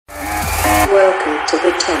Welcome to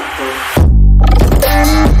the temple.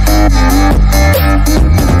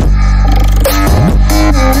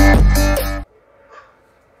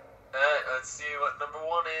 Alright, let's see what number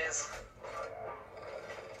 1 is.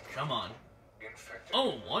 Come on.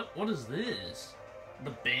 Oh, what is this?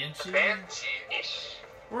 The Banshee? The Banshee.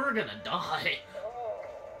 We're gonna die. Oh.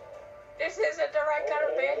 This isn't the right kind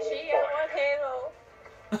of Banshee. I want Halo.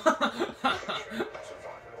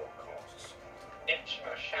 It's a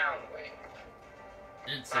sound wave.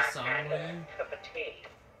 It's a sound And a wave? cup of tea.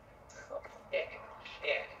 Yeah.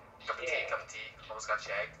 Cup of tea, cup of tea. Almost got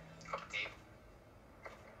shagged. Cup of tea.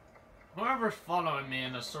 Whoever's following me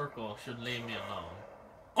in a circle should leave me alone.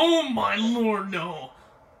 Oh my lord, no!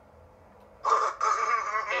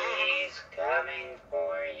 He's coming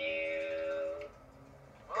for you.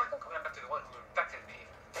 Well, I'm going back to the one who infected me.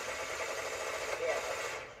 Yeah.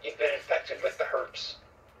 You've been infected with the herpes.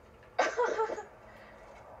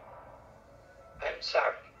 I'm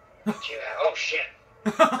sorry. But you have. Oh shit.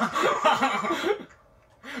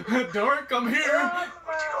 Dork, come here!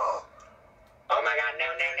 Where'd you go? Oh my god, no.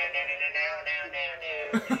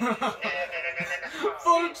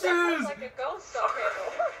 Foxes! That like a ghost on Halo.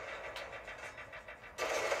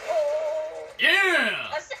 Oh. Yeah!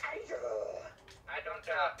 I don't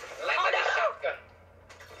like the shotgun.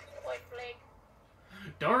 Blink, blink.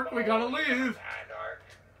 Dark, we gotta leave! Dark.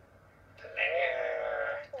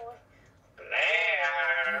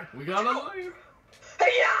 Blair. We gotta leave!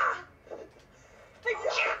 Hey-ya!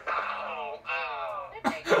 Oh.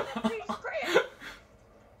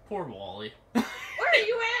 Poor Wally. Where are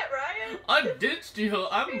you at, Ryan? I ditched you.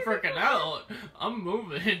 I'm freaking out. I'm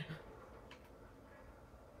moving.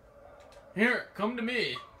 Here, come to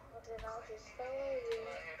me.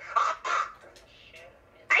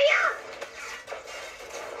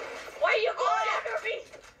 Why are you going after me?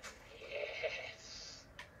 Yes.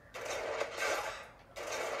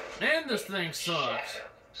 Man, this thing sucks.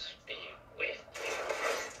 Shadows be with you.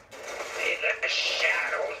 May the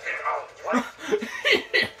shadows be. Oh, what?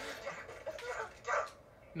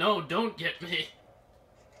 No, don't get me.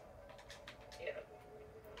 Yeah.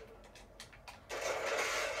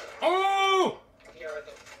 Oh! We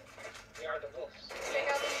are the wolves. Check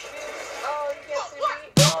out these shoes. Oh, you can't see me.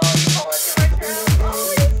 Oh, you going to my turn. Oh,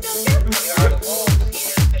 he's still good. We are the wolves. He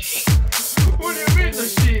is the sheep. What do you mean the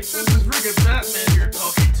sheep? This is freaking Batman you're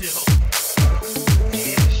talking to. He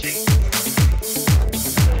is the sheep.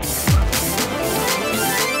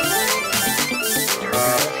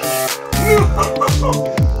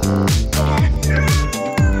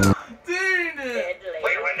 Dang it!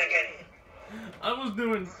 We win again. I was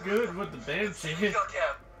doing good with the Banshee. Kill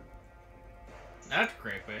cam. That's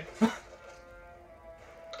creepy.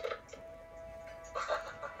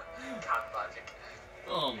 God logic.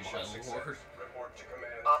 Oh my lord. Report to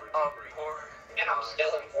command Poor. And I'm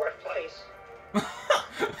still in 4th place.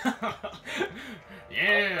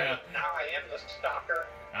 Yeah, Now I am the stalker.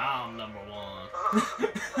 I'm number 1.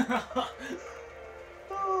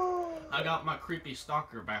 I got my creepy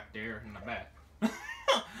stalker back there in the back.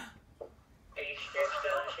 He's just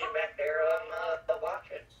she back there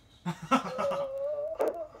watching.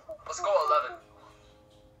 Let's go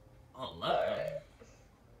 11. 11.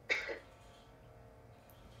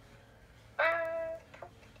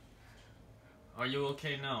 Are you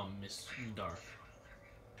okay now, Miss Dark?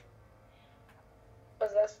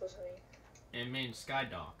 What's that supposed to mean? It means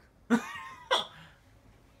Skydock.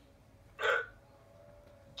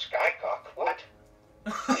 Skycock, what?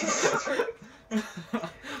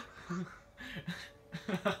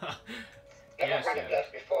 Never Yes, heard of yeah. this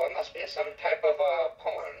before. It must be some type of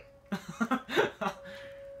porn.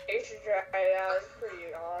 You should try it out. It's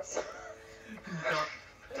pretty awesome. Dark.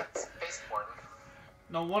 Face porn.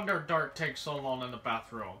 No wonder Dark takes so long in the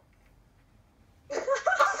bathroom.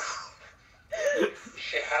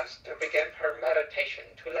 She has to begin her meditation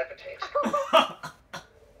to levitate.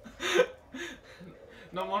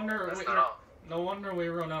 That's not all. No wonder we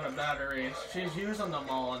run out of batteries. She's using them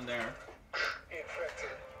all in there.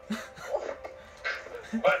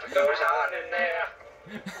 What goes on in there?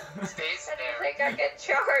 Stays I there. think I get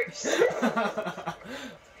charged.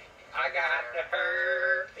 I got the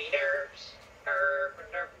herb feeders. Herb.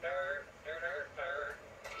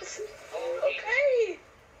 Okay.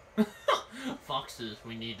 Foxes,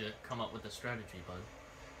 we need to come up with a strategy, bud.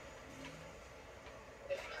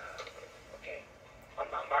 Okay. On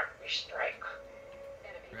my mark, we strike.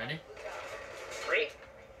 Ready? 3,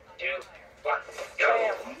 2, 1,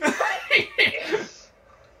 go! Yes.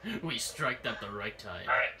 We striked at the right time.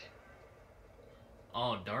 Alright.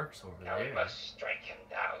 Oh, Dark's over Now we there. must strike him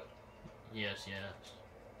down. Yes, yes.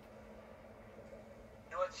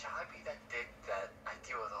 You know what? Shall I be that dick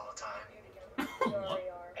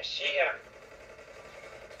I see him.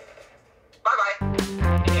 Bye-bye.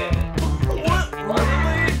 Yeah. What?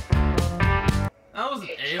 Really? That was an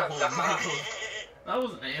He a-hole jumped on me. move. That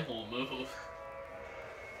was an a-hole move.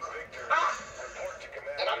 Ah!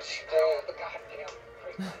 And I'm still the goddamn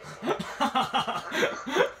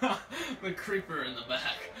creeper. The creeper in the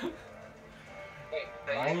back. Wait,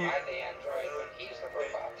 why am I the android when he's the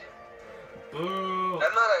robot? Boo!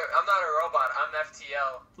 I'm not a robot. I'm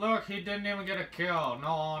FTL. Look, he didn't even get a kill. No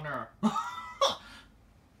honor. But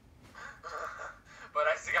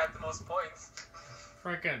I still got the most points.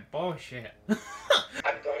 Freaking bullshit.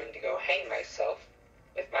 I'm going to go hang myself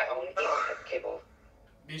with my own Ethernet cable.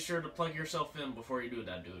 Be sure to plug yourself in before you do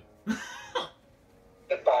that, dude.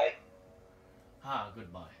 Goodbye. Ah,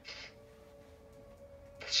 goodbye.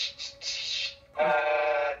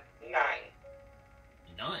 9. 9?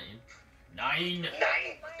 9? 9. I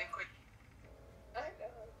think we... I know.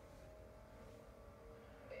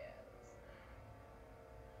 Yes.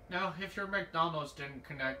 Now, if your McDonald's didn't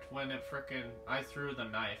connect when it frickin' I threw the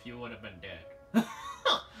knife, you would have been dead.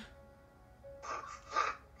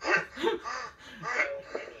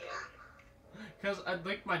 Because I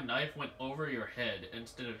think my knife went over your head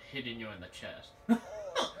instead of hitting you in the chest. Oh,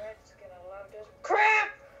 Red's gonna love this. Crap!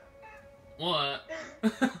 What?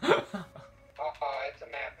 It's a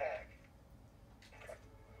map pack.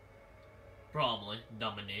 Probably.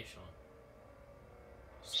 Domination.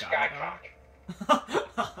 Skycock.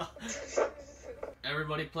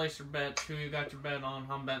 Everybody place your bets. Who you got your bet on?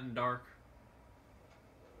 I'm betting dark.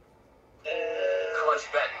 How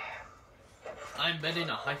much bet? I'm betting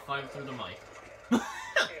a high five through the mic.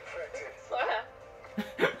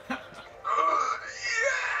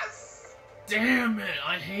 Yes! Damn it!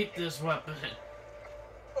 I hate this weapon. Yeah,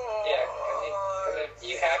 because if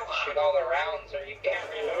you have to shoot all the rounds or you can't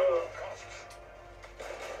reload.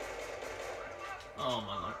 Oh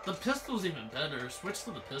my lord. The pistol's even better. Switch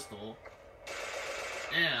to the pistol.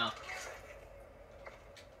 Yeah.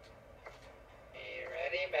 Be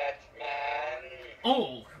ready, Batman.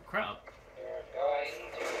 Oh, crap. You're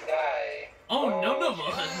going to die. Oh, none of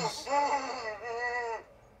us.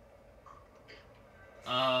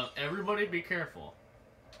 Everybody be careful.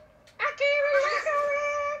 I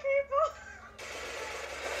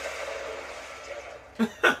can't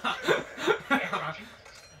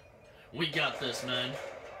We got this, man.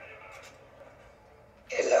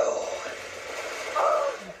 Hello.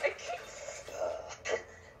 Oh, I can't.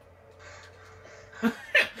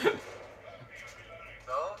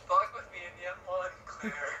 Don't fuck with me in the M1,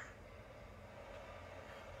 Claire.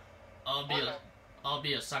 I'll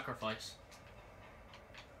be a sacrifice.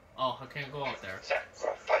 Oh, I can't go out there.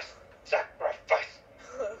 Sacrifice. Sacrifice.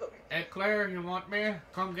 Hey, Claire, you want me?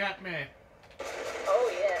 Come get me.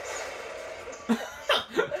 Oh, yes.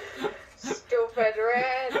 Stupid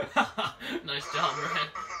Red. Nice job, Red.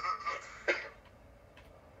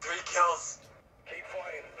 3 kills. Keep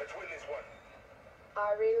fighting. Let's win this one.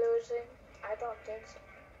 Are we losing? I don't think so.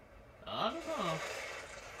 I don't know.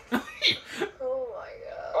 Oh my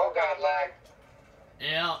god. Oh god, lag.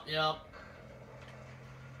 Yep.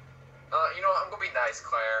 You know what? I'm gonna be nice,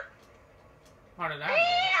 Claire. Part of that.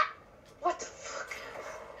 What the fuck?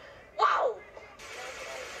 Wow!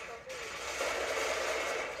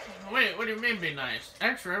 Wait, what do you mean be nice?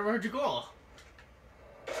 X-Ray, where'd you go?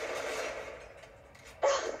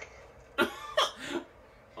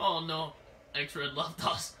 Oh no, X-Ray left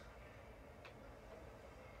us.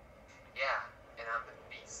 Yeah, and I'm the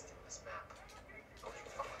beast in this map. Don't you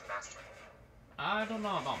fuck with the master. I don't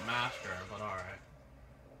know about Master, but alright.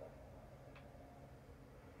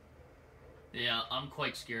 Yeah, I'm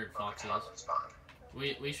quite scared, Foxes. Spawn.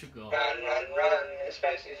 We should go. Run as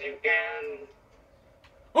fast as you can.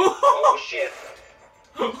 Oh shit.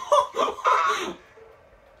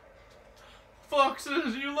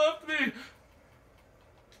 Foxes, you left me!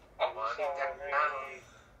 I'm One sorry. down,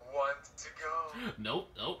 1 to go.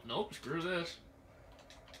 Nope, screw this.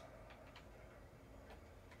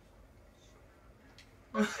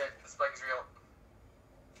 Oh shit, the spike is real.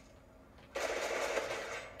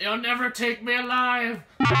 You'll never take me alive!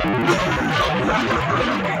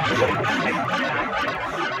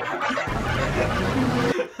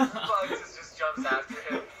 Bugs just jumps after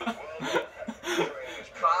him.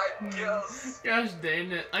 5 kills. Gosh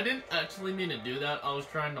dang it. I didn't actually mean to do that. I was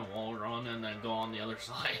trying to wall run and then go on the other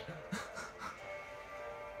side. Took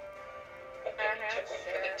one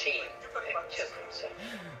for the team and killed himself.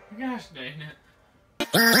 Gosh dang it.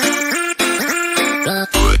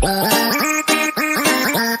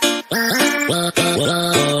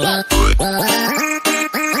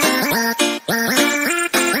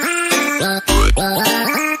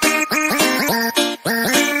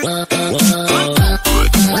 Bye.